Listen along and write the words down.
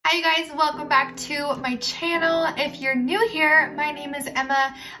Hi you guys, welcome back to my channel. If you're new here, my name is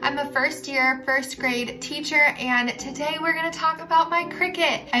Emma. I'm a first grade teacher, and today we're gonna talk about my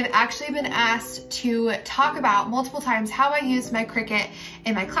Cricut. I've actually been asked to talk about multiple times how I use my Cricut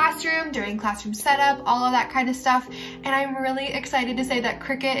in my classroom, during classroom setup, all of that kind of stuff. And I'm really excited to say that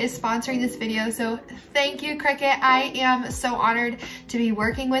Cricut is sponsoring this video. So thank you, Cricut. I am so honored to be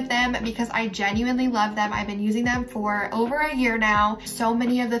working with them because I genuinely love them. I've been using them for over a year now. So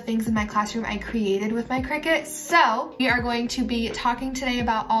many of the things in my classroom I created with my Cricut. So we are going to be talking today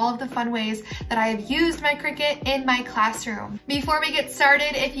about all of the fun ways that I have used my Cricut in my classroom. Before we get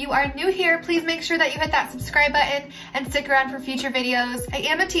started, if you are new here, please make sure that you hit that subscribe button and stick around for future videos. I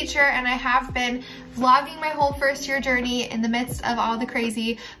am a teacher and I have been vlogging my whole first year journey in the midst of all the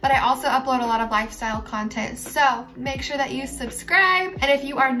crazy, but I also upload a lot of lifestyle content. So make sure that you subscribe. And if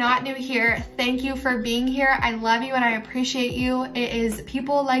you are not new here, thank you for being here. I love you and I appreciate you. It is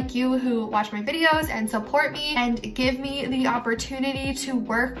people like you who watch my videos and support me and give me the opportunity to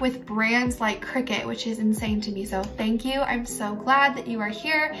work with brands like Cricut, which is insane to me. So thank you. I'm so glad that you are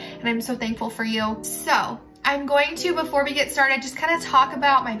here and I'm so thankful for you. So I'm going to, before we get started, just kind of talk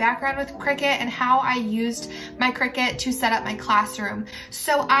about my background with Cricut and how I used my Cricut to set up my classroom.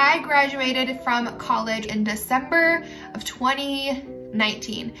 So I graduated from college in December of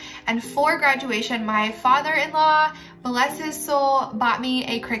 2019. And for graduation, my father-in-law, bless his soul, bought me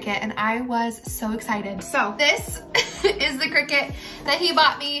a Cricut and I was so excited. So this is the Cricut that he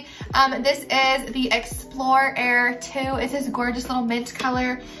bought me. This is the Explore Air 2. It's this gorgeous little mint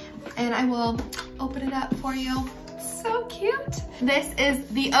color. And I will open it up for you. So cute. This is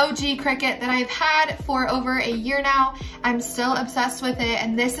the OG Cricut that I've had for over a year now. I'm still obsessed with it,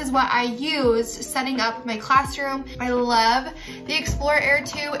 and this is what I used setting up my classroom. I love the Explore Air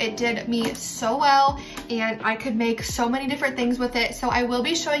 2. It did me so well, and I could make so many different things with it. So I will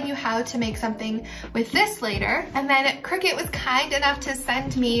be showing you how to make something with this later. And then Cricut was kind enough to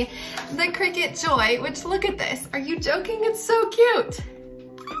send me the Cricut Joy, which, look at this. Are you joking? It's so cute.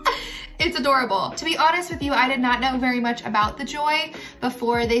 It's adorable. To be honest with you, I did not know very much about the Joy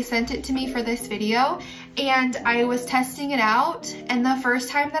before they sent it to me for this video, and I was testing it out, and the first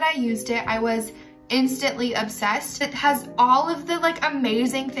time that I used it, I was instantly obsessed. It has all of the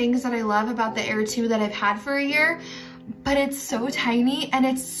amazing things that I love about the Air 2 that I've had for a year, but it's so tiny and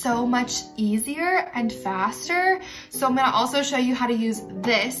it's so much easier and faster. So I'm gonna also show you how to use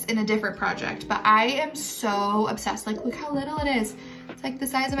this in a different project, but I am so obsessed. Look how little it is. It's like the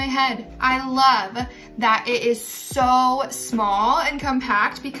size of my head. I love that it is so small and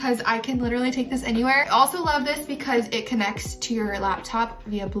compact because I can literally take this anywhere. I also love this because it connects to your laptop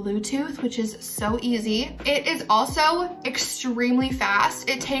via Bluetooth, which is so easy. It is also extremely fast.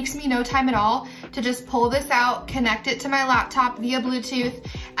 It takes me no time at all to just pull this out, connect it to my laptop via Bluetooth,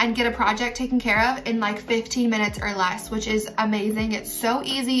 and get a project taken care of in like 15 minutes or less, which is amazing. It's so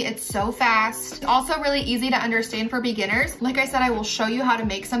easy, it's so fast. It's also really easy to understand for beginners. Like I said, I will show you how to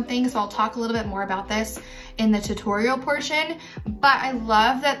make something, so I'll talk a little bit more about this in the tutorial portion. But I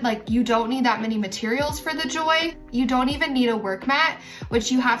love that you don't need that many materials for the Joy. You don't even need a work mat,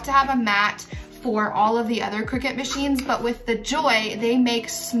 which you have to have a mat for all of the other Cricut machines, but with the Joy, they make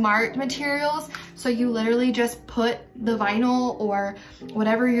smart materials. So you literally just put the vinyl or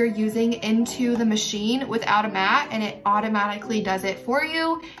whatever you're using into the machine without a mat, and it automatically does it for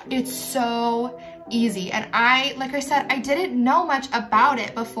you. It's so easy. And like I said, I didn't know much about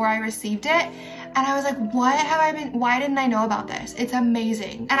it before I received it. And I was like, why didn't I know about this? It's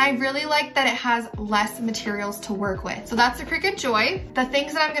amazing. And I really like that it has less materials to work with. So that's the Cricut Joy. The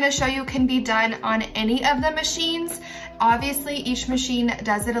things that I'm gonna show you can be done on any of the machines. Obviously, each machine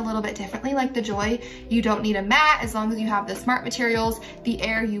does it a little bit differently. Like the Joy, you don't need a mat as long as you have the smart materials. The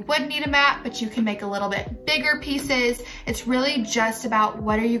Air, you would need a mat, but you can make a little bit bigger pieces. It's really just about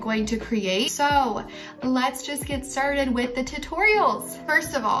what are you going to create. So let's just get started with the tutorials.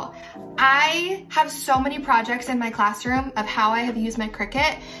 First of all, I have so many projects in my classroom of how I have used my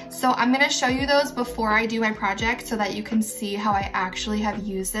Cricut. So I'm gonna show you those before I do my project so that you can see how I actually have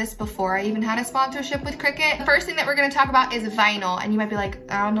used this before I even had a sponsorship with Cricut. The first thing that we're gonna talk about is vinyl, and you might be like,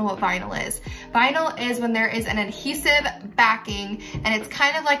 I don't know what vinyl is. Vinyl is when there is an adhesive backing, and it's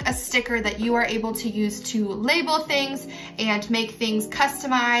kind of like a sticker that you are able to use to label things and make things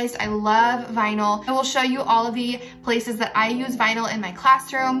customized. I love vinyl. I will show you all of the places that I use vinyl in my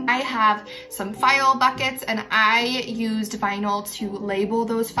classroom. I have some file buckets and I used vinyl to label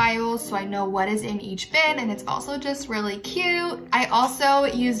those files so I know what is in each bin, and it's also just really cute. I also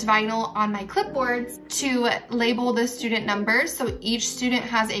used vinyl on my clipboards to label the student numbers. So each student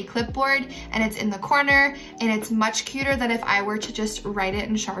has a clipboard and it's in the corner, and it's much cuter than if I were to just write it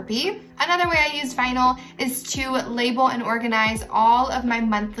in Sharpie. Another way I used vinyl is to label and organize all of my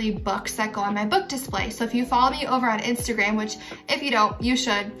monthly books that go on my book display. So if you follow me over on Instagram, which if you don't, you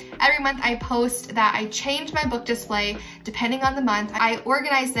should, every month I post that I change my book display depending on the month. I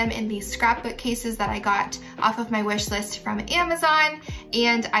organize them in these scrapbook cases that I got off of my wish list from Amazon,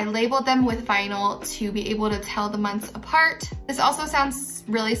 and I labeled them with vinyl to be able to tell the months apart. This also sounds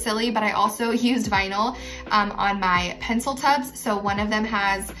really silly, but I also used vinyl on my pencil tubs. So one of them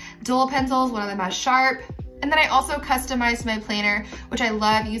has dual pencils, one of them has sharp. And then I also customized my planner, which I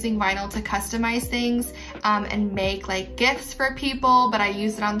love using vinyl to customize things and make like gifts for people, but I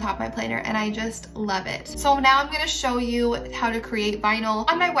use it on top of my planner and I just love it. So now I'm gonna show you how to create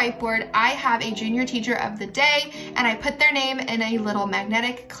vinyl. On my whiteboard, I have a junior teacher of the day, and I put their name in a little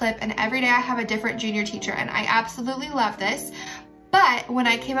magnetic clip, and every day I have a different junior teacher, and I absolutely love this. But when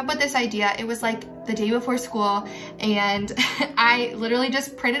I came up with this idea, it was like the day before school, and I literally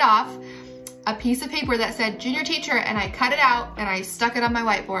just printed off a piece of paper that said junior teacher, and I cut it out and I stuck it on my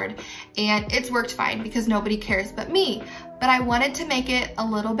whiteboard, and it's worked fine because nobody cares but me. But I wanted to make it a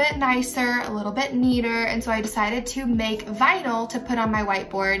little bit nicer, a little bit neater, and so I decided to make vinyl to put on my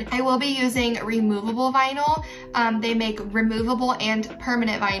whiteboard. I will be using removable vinyl. They make removable and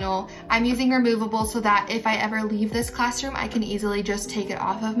permanent vinyl. I'm using removable so that if I ever leave this classroom, I can easily just take it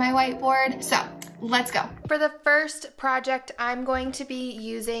off of my whiteboard. So let's go. For the first project, I'm going to be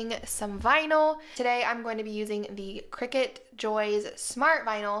using some vinyl. Today, I'm going to be using the Cricut Joy's Smart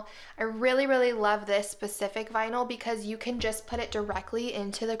Vinyl. I really, really love this specific vinyl because you can just put it directly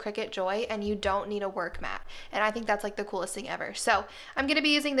into the Cricut Joy and you don't need a work mat. And I think that's like the coolest thing ever. So I'm going to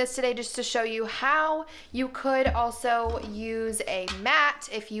be using this today just to show you how you could also use a mat.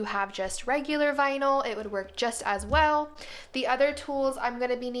 If you have just regular vinyl, it would work just as well. The other tools I'm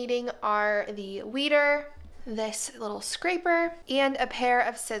going to be needing are the weeder, this little scraper, and a pair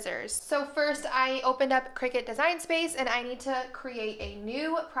of scissors. So first I opened up Cricut Design Space and I need to create a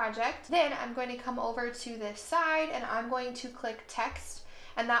new project. Then I'm going to come over to this side and I'm going to click text,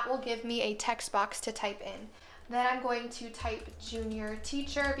 and that will give me a text box to type in. Then I'm going to type junior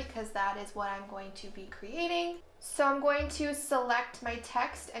teacher because that is what I'm going to be creating. So I'm going to select my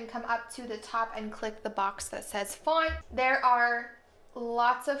text and come up to the top and click the box that says font. There are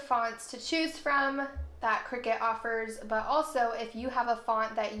lots of fonts to choose from that Cricut offers, but also if you have a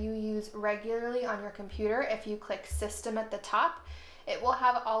font that you use regularly on your computer, if you click system at the top, it will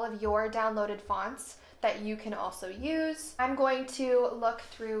have all of your downloaded fonts that you can also use. I'm going to look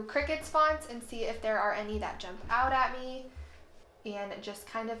through Cricut's fonts and see if there are any that jump out at me and just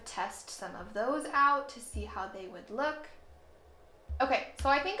kind of test some of those out to see how they would look. Okay, so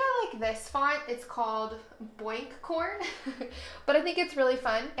I think I like this font. It's called Boink Corn, but I think it's really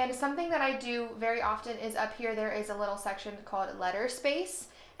fun. And something that I do very often is up here, there is a little section called letter space.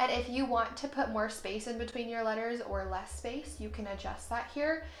 And if you want to put more space in between your letters or less space, you can adjust that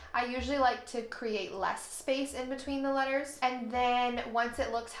here. I usually like to create less space in between the letters. And then once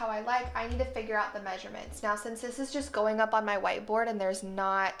it looks how I like, I need to figure out the measurements. Now, since this is just going up on my whiteboard and there's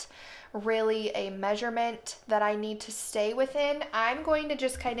not really a measurement that I need to stay within, I'm going to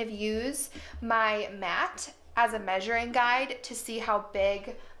just kind of use my mat as a measuring guide to see how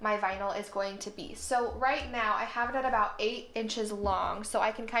big my vinyl is going to be. So right now I have it at about 8 inches long, so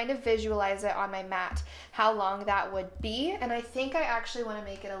I can kind of visualize it on my mat how long that would be, and I think I actually want to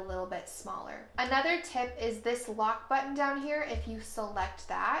make it a little bit smaller. Another tip is this lock button down here. If you select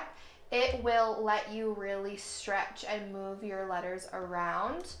that, it will let you really stretch and move your letters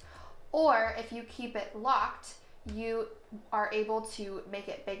around, or if you keep it locked, you are able to make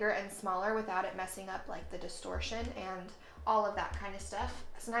it bigger and smaller without it messing up like the distortion and all of that kind of stuff.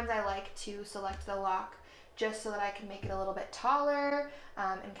 Sometimes I like to select the lock just so that I can make it a little bit taller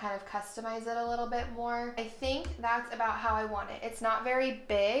and kind of customize it a little bit more. I think that's about how I want it. It's not very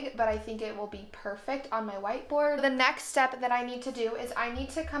big, but I think it will be perfect on my whiteboard. The next step that I need to do is I need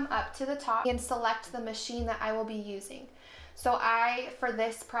to come up to the top and select the machine that I will be using. So for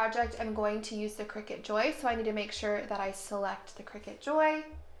this project, I'm going to use the Cricut Joy, so I need to make sure that I select the Cricut Joy.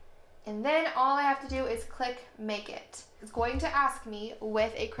 And then all I have to do is click Make It. It's going to ask me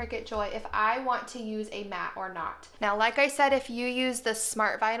with a Cricut Joy if I want to use a mat or not. Now, like I said, if you use the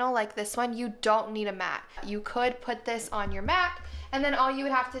Smart Vinyl like this one, you don't need a mat. You could put this on your mat, and then all you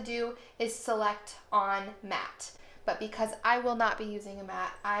would have to do is select on mat. but because I will not be using a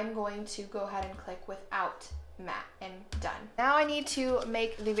mat, I'm going to go ahead and click without mat and done. Now I need to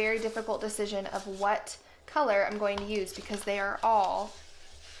make the very difficult decision of what color I'm going to use because they are all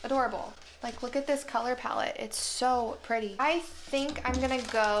adorable. Like, look at this color palette. It's so pretty. I think I'm gonna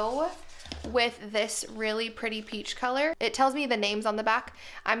go with this really pretty peach color. It tells me the names on the back.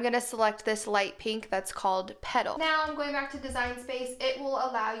 I'm gonna select this light pink that's called Petal. Now I'm going back to Design Space. It will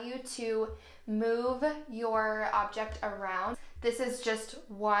allow you to move your object around. This is just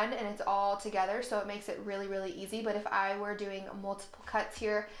one and it's all together, so it makes it really, really easy. But if I were doing multiple cuts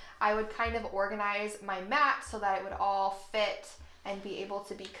here, I would kind of organize my mat so that it would all fit and be able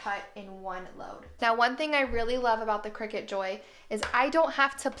to be cut in one load. Now, one thing I really love about the Cricut Joy is I don't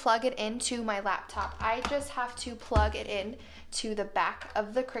have to plug it into my laptop. I just have to plug it in to the back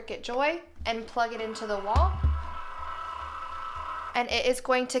of the Cricut Joy and plug it into the wall. And it is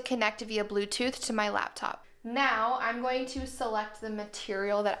going to connect via Bluetooth to my laptop. Now, I'm going to select the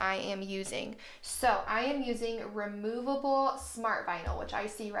material that I am using. So I am using removable smart vinyl, which I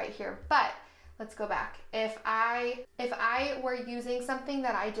see right here, but let's go back. If I were using something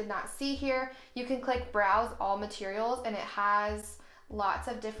that I did not see here, you can click Browse All Materials and it has lots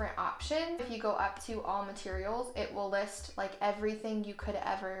of different options. If you go up to All Materials, it will list like everything you could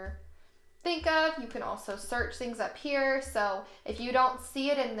ever think of. You can also search things up here. So if you don't see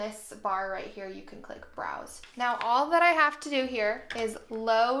it in this bar right here, you can click Browse. Now all that I have to do here is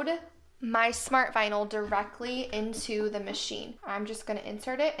load my smart vinyl directly into the machine. I'm just gonna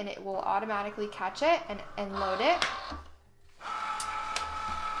insert it and it will automatically catch it and load it.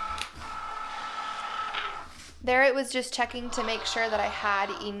 There it was just checking to make sure that I had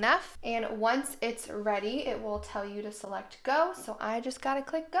enough. And once it's ready, it will tell you to select go. So I just gotta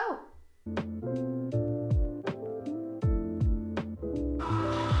click go. I'm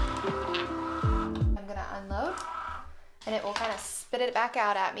gonna unload and it will kind of spit it back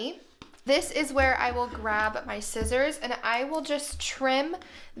out at me. This is where I will grab my scissors and I will just trim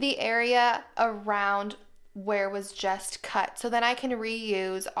the area around where it was just cut. So then I can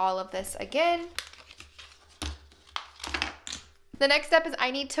reuse all of this again. The next step is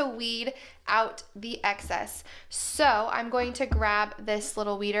I need to weed out the excess. So I'm going to grab this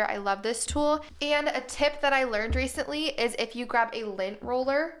little weeder. I love this tool. And a tip that I learned recently is if you grab a lint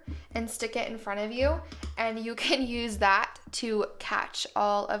roller and stick it in front of you, and you can use that to catch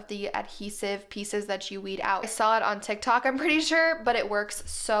all of the adhesive pieces that you weed out. I saw it on TikTok, I'm pretty sure, but it works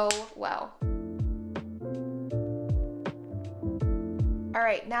so well. All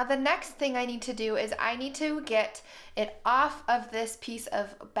right, now the next thing I need to do is I need to get it off of this piece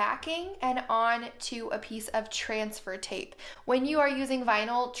of backing and on to a piece of transfer tape. When you are using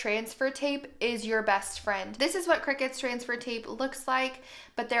vinyl, transfer tape is your best friend. This is what Cricut's transfer tape looks like,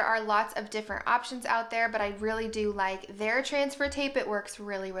 but there are lots of different options out there, but I really do like their transfer tape. It works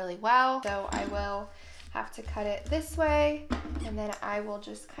really, really well. So I will have to cut it this way, and then I will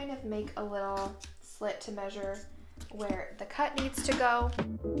just kind of make a little slit to measure where the cut needs to go.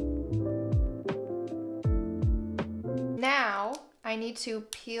 Now I need to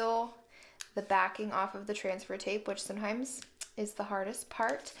peel the backing off of the transfer tape, which sometimes is the hardest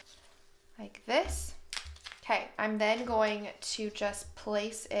part, like this. Okay, I'm then going to just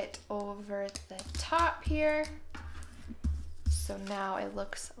place it over the top here. So now it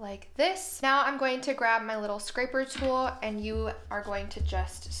looks like this. Now I'm going to grab my little scraper tool and you are going to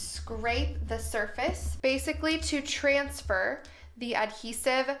just scrape the surface, basically to transfer the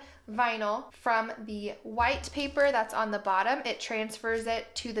adhesive vinyl from the white paper that's on the bottom. It transfers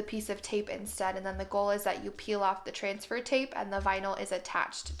it to the piece of tape instead, and then the goal is that you peel off the transfer tape and the vinyl is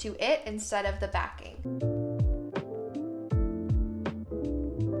attached to it instead of the backing.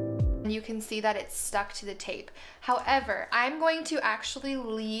 You can see that it's stuck to the tape. However, I'm going to actually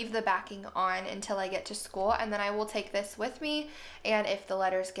leave the backing on until I get to school, and then I will take this with me, and if the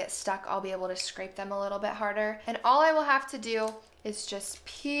letters get stuck, I'll be able to scrape them a little bit harder. And all I will have to do is just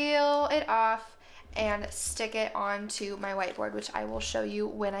peel it off and stick it onto my whiteboard, which I will show you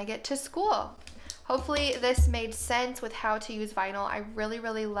when I get to school. Hopefully this made sense with how to use vinyl. I really,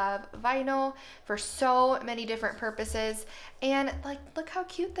 really love vinyl for so many different purposes. And like, look how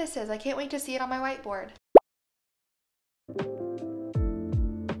cute this is. I can't wait to see it on my whiteboard.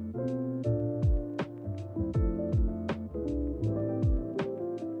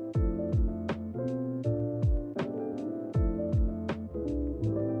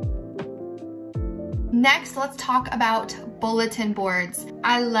 Next, let's talk about bulletin boards.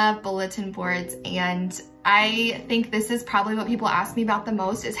 I love bulletin boards, and I think this is probably what people ask me about the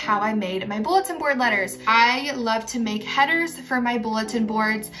most, is how I made my bulletin board letters. I love to make headers for my bulletin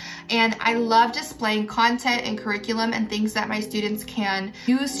boards, and I love displaying content and curriculum and things that my students can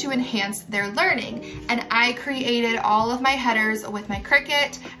use to enhance their learning. And I created all of my headers with my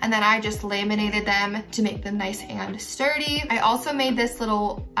Cricut, and then I just laminated them to make them nice and sturdy. I also made this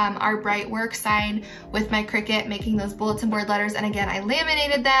little Our Bright Work sign with my Cricut, making those bulletin board letters, and again, I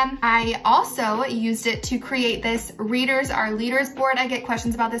laminated them. I also used it to create this Readers Are Leaders board. I get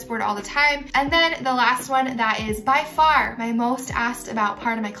questions about this board all the time. And then the last one that is by far my most asked about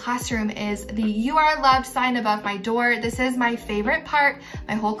part of my classroom is the You Are Loved sign above my door. This is my favorite part,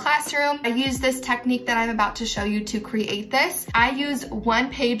 my whole classroom. I use this technique that I'm about to show you to create this. I used 1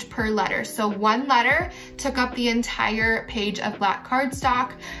 page per letter. So 1 letter took up the entire page of black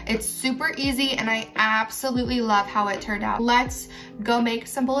cardstock. It's super easy and I absolutely love how it turned out. Let's go make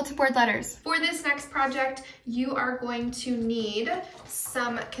some bulletin board letters. For this next project, you are going to need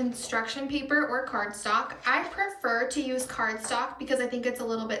some construction paper or cardstock. I prefer to use cardstock because I think it's a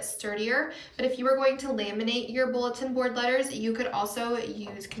little bit sturdier, but if you were going to laminate your bulletin board letters, you could also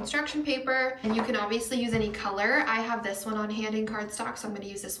use construction paper, and you can obviously use any color. I have this one on hand in cardstock, so I'm going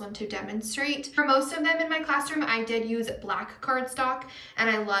to use this one to demonstrate. For most of them in my classroom, I did use black cardstock, and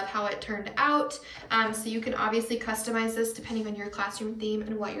I love how it turned out. So you can obviously customize this depending on your classroom theme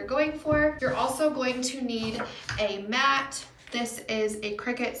and what you're going for. You're also going to need a mat. This is a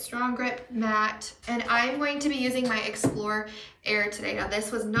Cricut Strong Grip mat, and I'm going to be using my Explore Air today. Now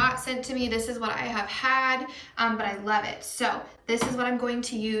this was not sent to me, this is what I have had, but I love it. So this is what I'm going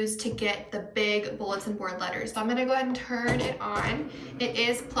to use to get the big bulletin board letters. So I'm gonna go ahead and turn it on. It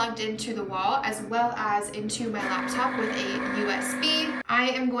is plugged into the wall as well as into my laptop with a USB. I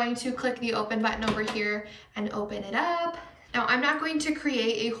am going to click the open button over here and open it up. Now, I'm not going to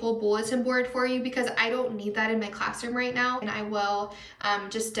create a whole bulletin board for you because I don't need that in my classroom right now, and I will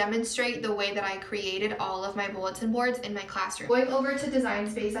just demonstrate the way that I created all of my bulletin boards in my classroom. Going over to Design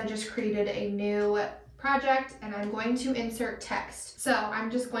Space, I just created a new project, and I'm going to insert text. So I'm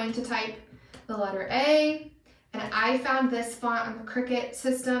just going to type the letter A, and I found this font on the Cricut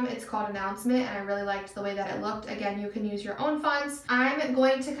system. It's called Announcement, and I really liked the way that it looked. Again, you can use your own fonts. I'm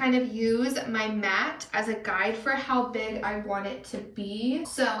going to kind of use my mat as a guide for how big I want it to be.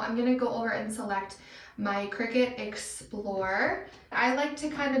 So I'm gonna go over and select my Cricut Explore. I like to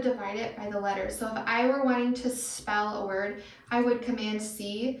kind of divide it by the letters. So if I were wanting to spell a word, I would Command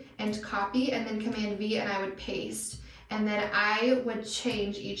C and copy, and then Command V and I would paste. And then I would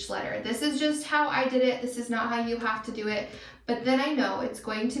change each letter. This is just how I did it. This is not how you have to do it. But then I know it's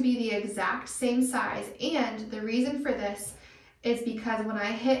going to be the exact same size. And the reason for this is because when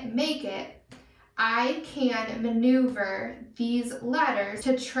I hit Make It, I can maneuver these letters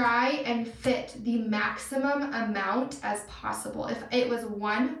to try and fit the maximum amount as possible. If it was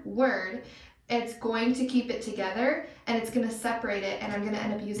one word, it's going to keep it together and it's going to separate it, and I'm going to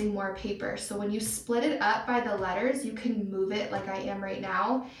end up using more paper. So when you split it up by the letters, you can move it like I am right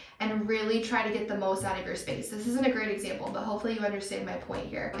now and really try to get the most out of your space. This isn't a great example, but hopefully you understand my point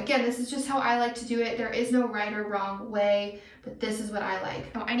here. Again, this is just how I like to do it. There is no right or wrong way, but this is what I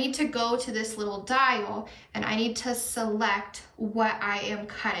like. Now I need to go to this little dial and I need to select what I am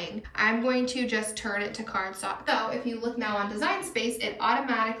cutting. I'm going to just turn it to cardstock. So if you look now on Design Space, it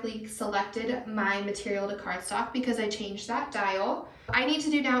automatically selected my material to cardstock because I changed that dial. What I need to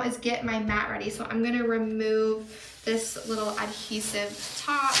do now is get my mat ready. So I'm gonna remove this little adhesive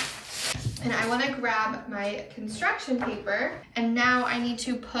top, and I wanna grab my construction paper, and now I need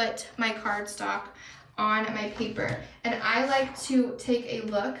to put my cardstock on my paper. And I like to take a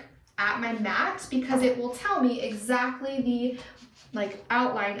look at my mat because it will tell me exactly the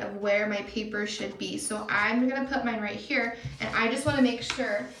outline of where my paper should be. So I'm gonna put mine right here, and I just wanna make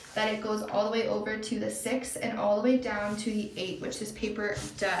sure that it goes all the way over to the 6 and all the way down to the 8, which this paper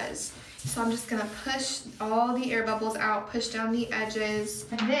does. So I'm just gonna push all the air bubbles out, push down the edges,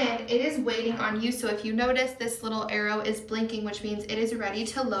 and then it is waiting on you. So if you notice, this little arrow is blinking, which means it is ready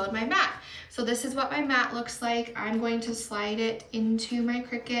to load my mat. So this is what my mat looks like. I'm going to slide it into my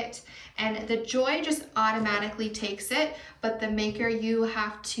Cricut, and the Joy just automatically takes it, but the Maker, you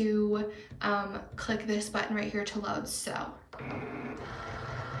have to click this button right here to load. So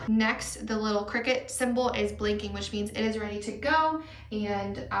next, the little Cricut symbol is blinking, which means it is ready to go,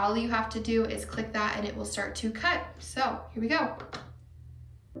 and all you have to do is click that and it will start to cut. So here we go.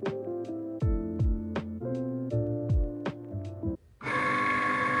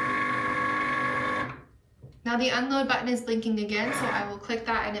 Now the unload button is blinking again, so I will click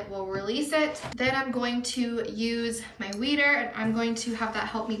that and it will release it. Then I'm going to use my weeder, and I'm going to have that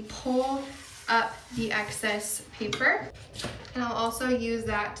help me pull up the excess paper. And I'll also use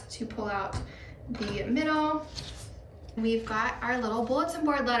that to pull out the middle. We've got our little bulletin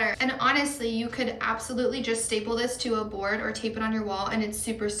board letter. And honestly, you could absolutely just staple this to a board or tape it on your wall, and it's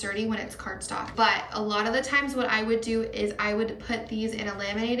super sturdy when it's cardstock. But a lot of the times what I would do is I would put these in a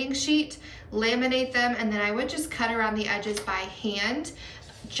laminating sheet, laminate them, and then I would just cut around the edges by hand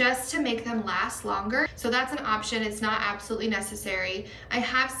just to make them last longer. So that's an option. It's not absolutely necessary. I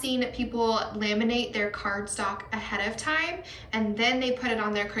have seen people laminate their cardstock ahead of time and then they put it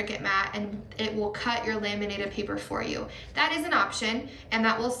on their Cricut mat and it will cut your laminated paper for you. That is an option and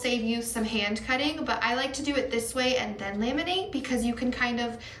that will save you some hand cutting, but I like to do it this way and then laminate because you can kind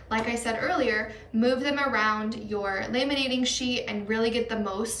of, like I said earlier, move them around your laminating sheet and really get the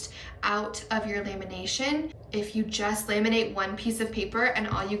most out of your lamination. If you just laminate one piece of paper and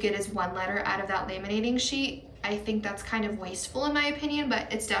all you get is one letter out of that laminating sheet, I think that's kind of wasteful in my opinion,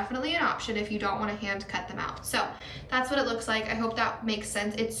 but it's definitely an option if you don't want to hand cut them out. So that's what it looks like. I hope that makes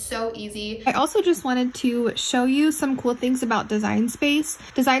sense. It's so easy. I also just wanted to show you some cool things about Design Space.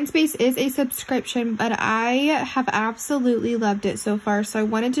 Design Space is a subscription, but I have absolutely loved it so far. So I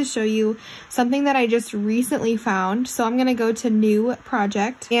wanted to show you something that I just recently found. So I'm going to go to New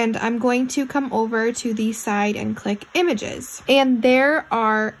Project and I'm going to come over to the side and click Images. And there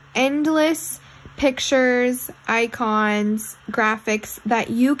are endless pictures, icons, graphics that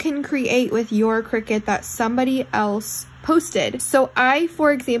you can create with your Cricut that somebody else posted. So I,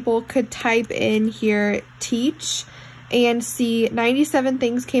 for example, could type in here teach and see 97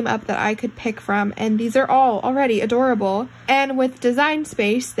 things came up that I could pick from, and these are all already adorable. And with Design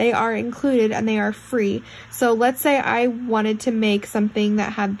Space, they are included and they are free. So let's say I wanted to make something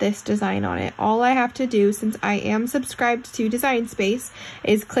that had this design on it. All I have to do, since I am subscribed to Design Space,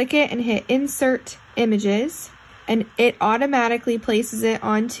 is click it and hit Insert Images, and it automatically places it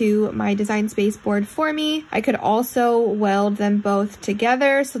onto my Design Space board for me. I could also weld them both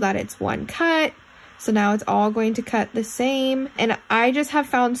together so that it's one cut. So now it's all going to cut the same. And I just have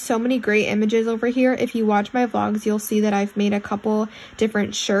found so many great images over here. If you watch my vlogs, you'll see that I've made a couple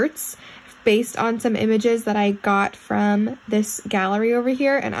different shirts based on some images that I got from this gallery over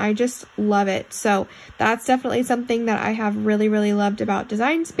here, and I just love it. So that's definitely something that I have really, really loved about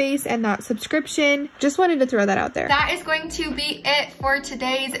Design Space and that subscription. Just wanted to throw that out there. That is going to be it for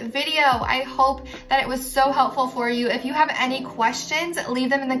today's video. I hope that it was so helpful for you. If you have any questions, leave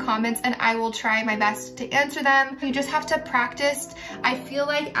them in the comments and I will try my best to answer them. You just have to practice. I feel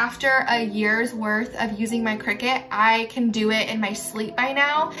like after a year's worth of using my Cricut, I can do it in my sleep by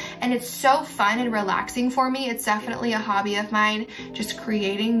now, and it's so fun and relaxing for me. It's definitely a hobby of mine, just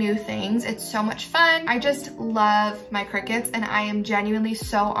creating new things. It's so much fun. I just love my Cricuts and I am genuinely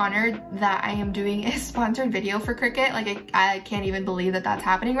so honored that I am doing a sponsored video for Cricut. Like I can't even believe that that's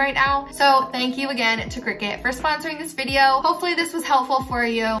happening right now. So thank you again to Cricut for sponsoring this video. Hopefully this was helpful for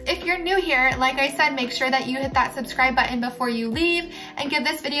you. If you're new here, like I said, make sure that you hit that subscribe button before you leave and give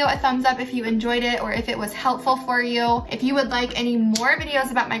this video a thumbs up if you enjoyed it or if it was helpful for you. If you would like any more videos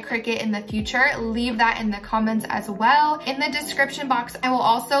about my Cricut in the future, leave that in the comments as well. In the description box, I will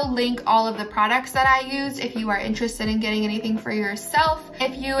also link all of the products that I used if you are interested in getting anything for yourself.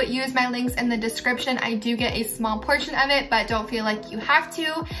 If you use my links in the description, I do get a small portion of it, but don't feel like you have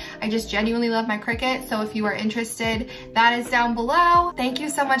to. I just genuinely love my Cricut, so if you are interested, that is down below. Thank you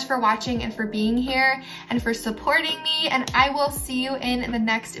so much for watching and for being here and for supporting me, and I will see you in the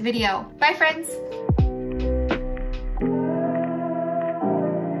next video. Bye, friends.